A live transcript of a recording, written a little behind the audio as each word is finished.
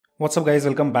What's up guys,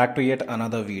 welcome back to yet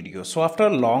another video. So after a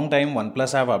long time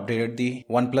OnePlus have updated the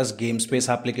Oneplus Game Space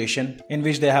application in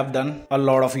which they have done a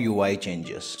lot of UI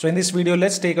changes. So in this video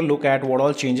let's take a look at what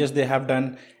all changes they have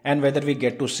done and whether we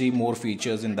get to see more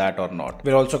features in that or not.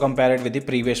 We'll also compare it with the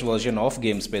previous version of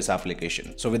Game Space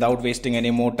application. So without wasting any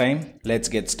more time, let's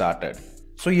get started.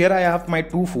 So here I have my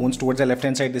two phones. Towards the left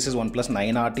hand side this is OnePlus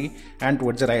 9 RT and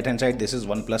towards the right hand side this is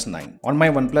OnePlus 9. On my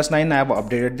OnePlus 9 I have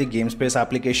updated the GameSpace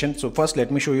application. So first let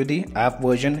me show you the app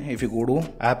version. If you go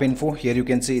to app info, here you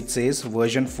can see it says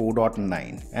version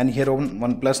 4.9 and here on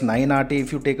OnePlus 9 RT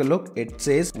if you take a look it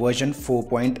says version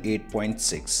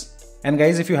 4.8.6. And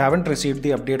guys, if you haven't received the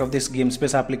update of this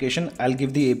GameSpace application, I'll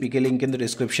give the APK link in the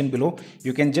description below.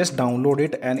 You can just download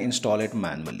it and install it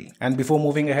manually. And before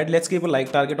moving ahead, let's keep a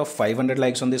like target of 500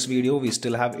 likes on this video. We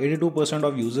still have 82%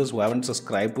 of users who haven't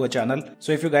subscribed to our channel.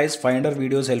 So if you guys find our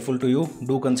videos helpful to you,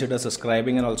 do consider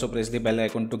subscribing and also press the bell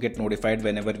icon to get notified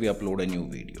whenever we upload a new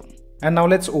video. And now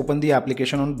let's open the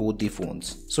application on both the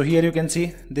phones. So here you can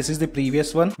see this is the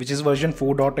previous one, which is version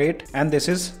 4.8 and this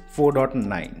is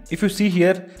 4.9. If you see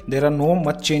here, there are no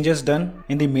much changes done.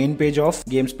 In the main page of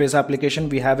GameSpace application,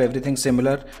 we have everything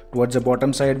similar. Towards the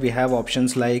bottom side, we have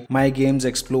options like My Games,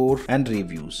 Explore and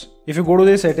Reviews. If you go to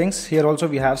the settings, here also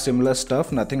we have similar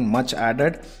stuff, nothing much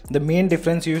added. The main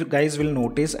difference you guys will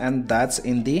notice, and that's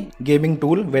in the gaming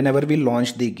tool whenever we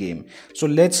launch the game. So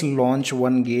let's launch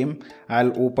one game.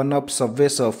 I'll open up Subway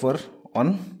Surfer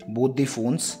on both the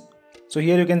phones. So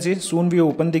here you can see soon we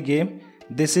open the game.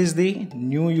 This is the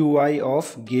new UI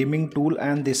of gaming tool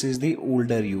and this is the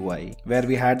older UI where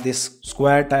we had this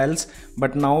square tiles,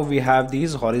 but now we have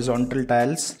these horizontal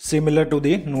tiles similar to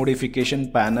the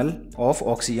notification panel of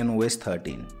Oxygen OS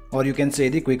 13, or you can say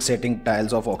the quick setting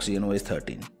tiles of Oxygen OS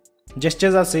 13.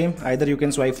 Gestures are same, either you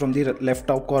can swipe from the left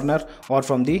top corner or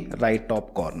from the right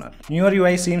top corner. Newer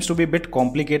UI seems to be a bit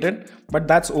complicated, but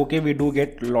that's okay. We do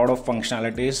get a lot of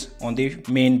functionalities on the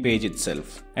main page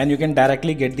itself. And you can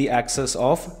directly get the access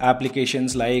of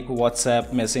applications like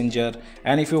WhatsApp, Messenger,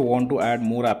 and if you want to add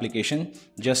more application,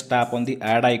 just tap on the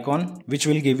add icon, which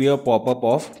will give you a pop-up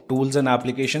of tools and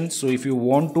applications. So if you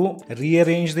want to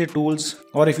rearrange the tools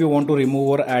or if you want to remove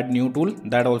or add new tool,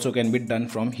 that also can be done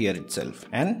from here itself.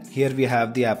 And here we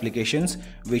have the applications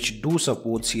which do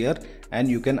supports here, and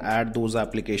you can add those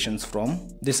applications from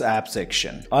this app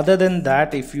section. Other than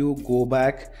that, if you go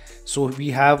back, so we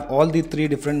have all the three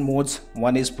different modes.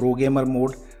 One is pro gamer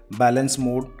mode, balance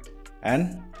mode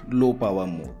and low power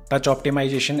mode. Touch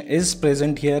optimization is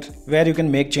present here where you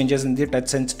can make changes in the touch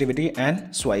sensitivity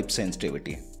and swipe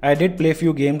sensitivity. I did play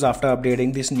few games after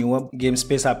updating this newer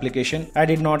GameSpace application. I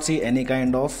did not see any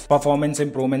kind of performance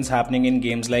improvements happening in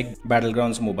games like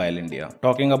Battlegrounds Mobile India.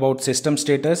 Talking about system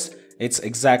status, it's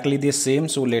exactly the same.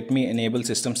 So let me enable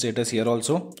system status here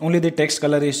also. Only the text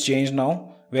color is changed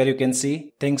now, where you can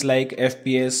see things like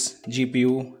FPS,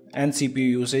 GPU and CPU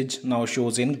usage now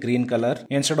shows in green color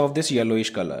instead of this yellowish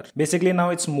color. Basically now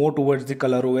it's more towards the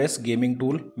ColorOS gaming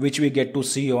tool which we get to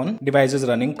see on devices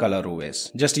running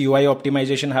ColorOS. Just UI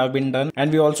optimization have been done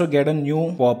and we also get a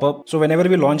new pop-up. So whenever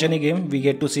we launch any game, we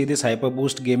get to see this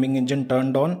HyperBoost gaming engine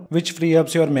turned on, which free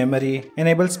ups your memory,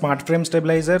 enables smart frame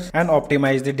stabilizer and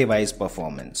optimize the device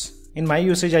performance. In my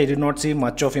usage, I did not see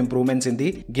much of improvements in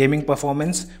the gaming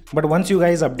performance, but once you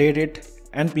guys update it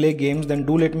and play games, then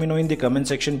do let me know in the comment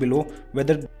section below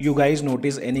whether you guys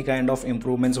notice any kind of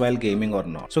improvements while gaming or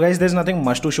not. So guys, there's nothing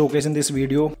much to showcase in this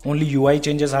video. Only UI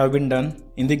changes have been done.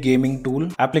 In the gaming tool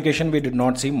application, we did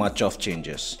not see much of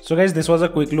changes. So guys, this was a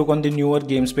quick look on the newer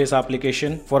GameSpace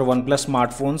application for OnePlus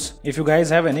smartphones. If you guys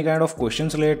have any kind of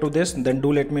questions related to this, then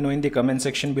do let me know in the comment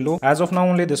section below. As of now,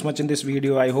 only this much in this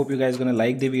video. I hope you guys gonna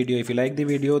like the video. If you like the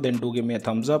video, then do give me a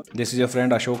thumbs up. This is your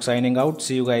friend Ashok signing out.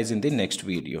 See you guys in the next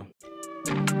video.